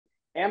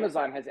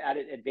Amazon has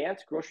added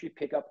advanced grocery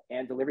pickup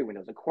and delivery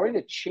windows. According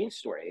to Chain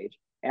Store Age,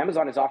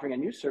 Amazon is offering a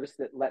new service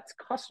that lets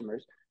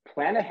customers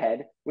plan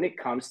ahead when it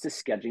comes to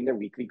scheduling their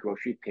weekly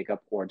grocery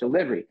pickup or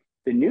delivery.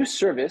 The new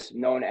service,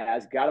 known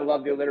as, gotta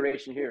love the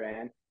alliteration here,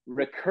 and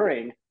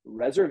recurring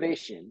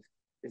reservations,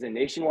 is a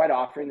nationwide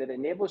offering that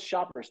enables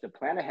shoppers to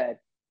plan ahead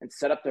and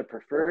set up their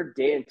preferred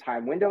day and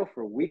time window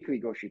for weekly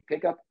grocery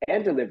pickup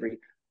and delivery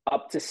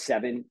up to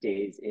 7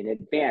 days in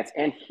advance.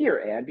 And here,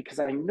 Anne, because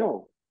I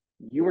know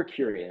you were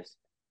curious,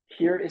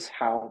 here is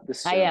how the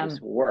I service am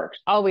works.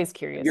 always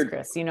curious, You're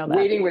Chris. You know that.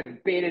 waiting with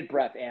bated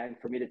breath, Anne,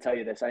 for me to tell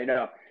you this. I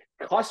know.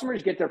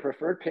 Customers get their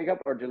preferred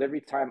pickup or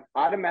delivery time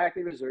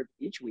automatically reserved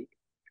each week.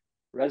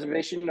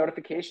 Reservation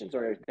notifications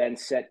are then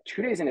set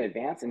 2 days in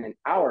advance and an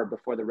hour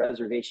before the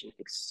reservation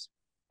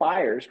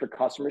expires for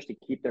customers to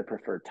keep their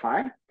preferred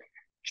time.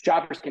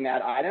 Shoppers can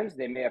add items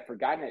they may have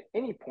forgotten at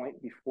any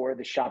point before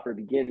the shopper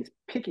begins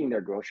picking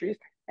their groceries,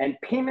 and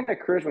payment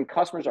occurs when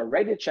customers are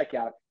ready to check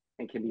out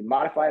and can be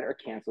modified or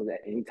canceled at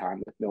any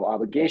time with no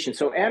obligation.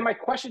 So, Anne, my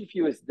question for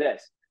you is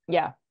this.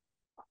 Yeah.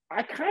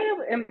 I'm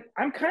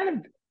kind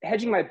of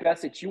hedging my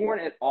bets that you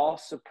weren't at all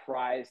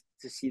surprised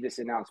to see this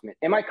announcement.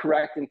 Am I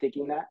correct in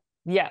thinking that?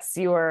 Yes,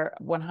 you are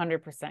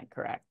 100%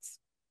 correct.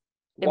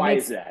 Why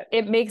is that?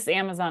 It makes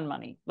Amazon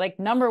money. Like,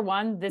 number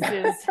one,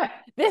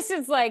 this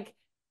is like,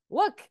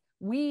 look,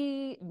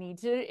 we need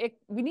to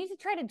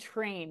try to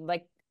train.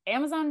 Like,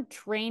 Amazon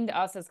trained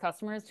us as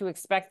customers to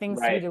expect things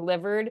to be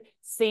delivered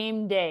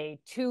same day,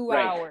 2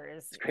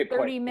 hours,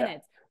 30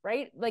 minutes,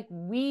 right? Like,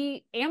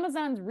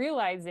 Amazon's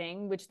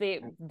realizing, which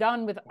they've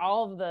done with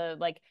all of the,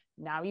 like,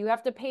 now you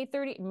have to pay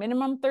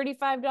minimum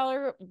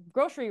 $35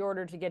 grocery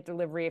order to get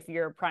delivery if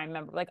you're a Prime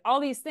member. Like,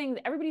 all these things,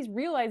 everybody's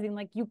realizing,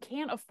 like, you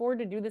can't afford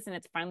to do this, and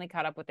it's finally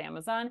caught up with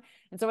Amazon.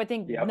 And so I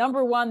think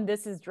number one,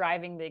 this is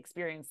driving the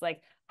experience.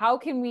 Like, how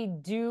can we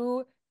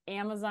do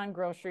Amazon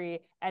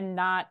grocery and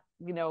not,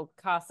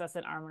 cost us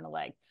an arm and a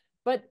leg?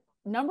 But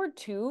number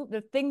two,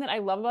 the thing that I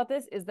love about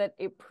this is that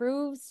it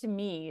proves to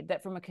me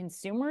that from a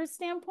consumer's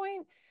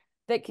standpoint,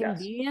 that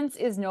convenience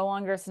is no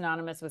longer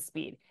synonymous with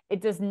speed.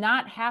 It does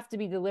not have to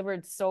be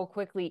delivered so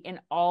quickly in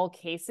all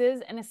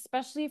cases, and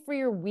especially for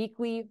your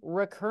weekly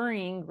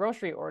recurring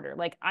grocery order.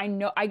 Like, I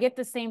know I get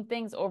the same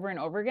things over and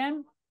over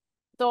again.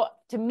 So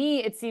to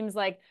me, it seems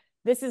like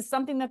this is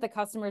something that the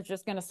customer is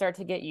just going to start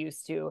to get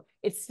used to.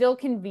 It's still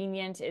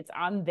convenient. It's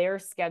on their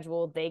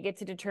schedule. They get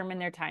to determine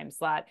their time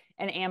slot,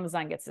 and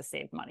Amazon gets to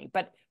save money.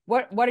 But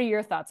what are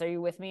your thoughts? Are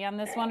you with me on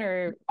this one,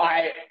 or?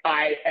 I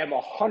am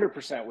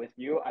 100% with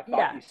you.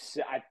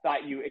 I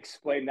thought you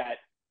explained that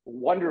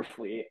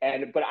wonderfully,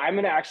 but I'm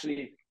gonna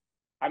actually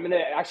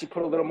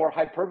put a little more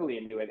hyperbole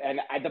into it. And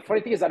the funny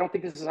thing is, I don't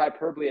think this is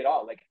hyperbole at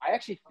all. Like, I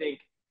actually think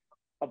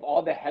of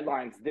all the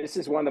headlines, this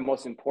is one of the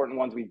most important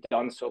ones we've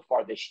done so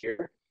far this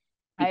year,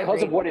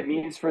 because of what it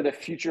means for the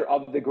future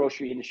of the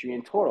grocery industry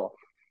in total.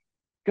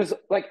 Because,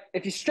 like,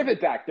 if you strip it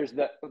back, there's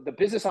the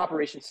business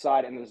operations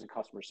side and there's the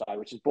customer side,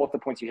 which is both the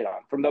points you hit on.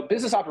 From the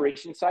business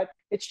operations side,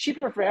 it's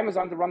cheaper for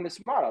Amazon to run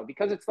this model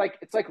because it's like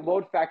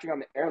load factoring on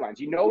the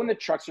airlines. When the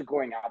trucks are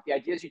going out, the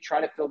idea is you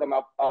try to fill them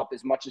up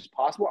as much as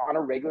possible on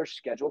a regular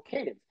schedule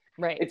cadence.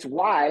 Right. It's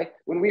why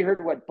when we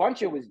heard what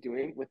Buncha was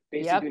doing with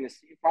basically doing the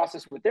same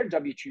process with their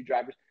W2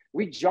 drivers,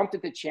 we jumped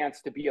at the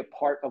chance to be a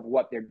part of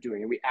what they're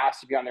doing. And we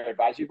asked to be on their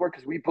advisory board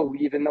because we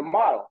believe in the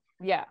model.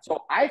 Yeah.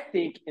 So I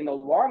think in the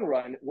long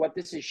run, what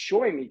this is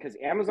showing me, because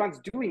Amazon's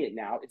doing it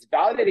now, it's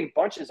validating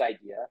Bunch's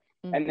idea.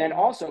 Mm-hmm. And then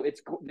also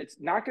it's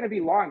not going to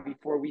be long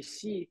before we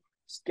see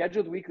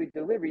scheduled weekly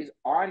deliveries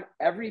on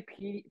every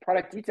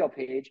product detail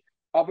page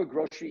of a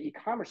grocery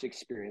e-commerce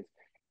experience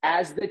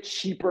as the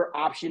cheaper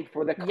option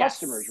for the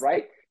customers,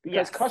 right?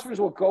 Because customers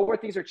will go where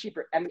things are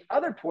cheaper. And the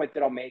other point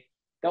that I'll make,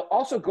 they'll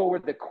also go where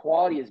the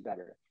quality is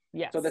better.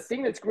 Yes. So the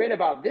thing that's great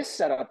about this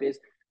setup is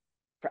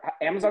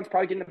Amazon's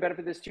probably getting the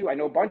benefit of this too. I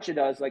know Buncha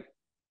does. Like,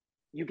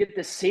 you get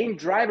the same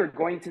driver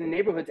going to the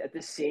neighborhoods at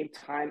the same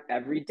time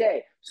every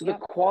day. So the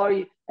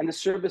quality and the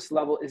service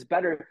level is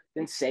better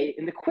than, say,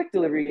 in the quick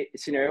delivery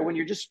scenario when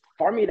you're just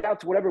farming it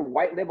out to whatever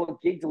white label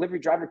gig delivery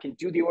driver can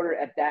do the order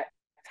at that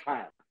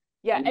time.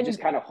 Yeah, and you just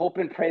kind of hope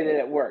and pray that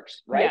it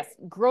works, right? Yes,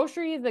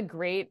 grocery is a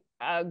great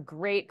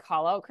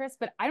call out, Chris,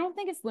 but I don't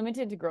think it's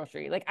limited to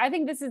grocery. Like, I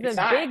think this is because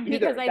I think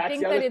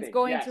that it's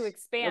going to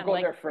expand. We'll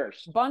go there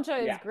first.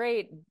 Buncha is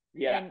great.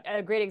 And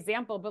a great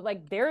example, but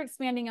like, they're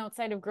expanding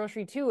outside of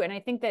grocery too. And I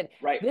think that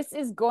this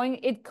is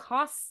it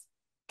costs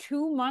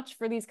too much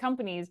for these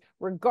companies,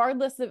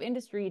 regardless of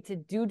industry, to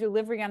do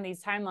delivery on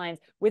these timelines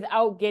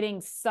without getting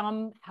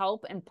some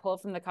help and pull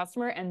from the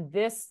customer. And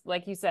this,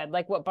 like you said,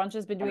 like what Bunch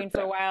has been doing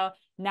for a while,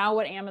 now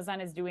what Amazon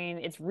is doing,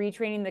 it's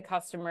retraining the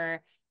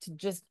customer to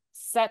just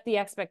set the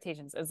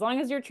expectations. As long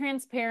as you're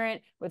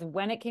transparent with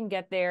when it can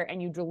get there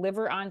and you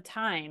deliver on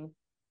time,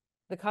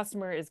 the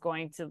customer is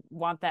going to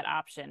want that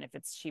option if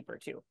it's cheaper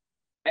too.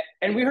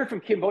 And we heard from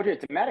Kim Bodger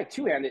at Dematic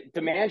too, and that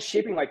demand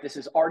shaping like this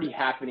is already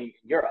happening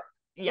in Europe,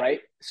 right?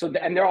 So,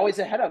 and they're always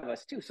ahead of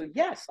us too. So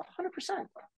yes, 100%.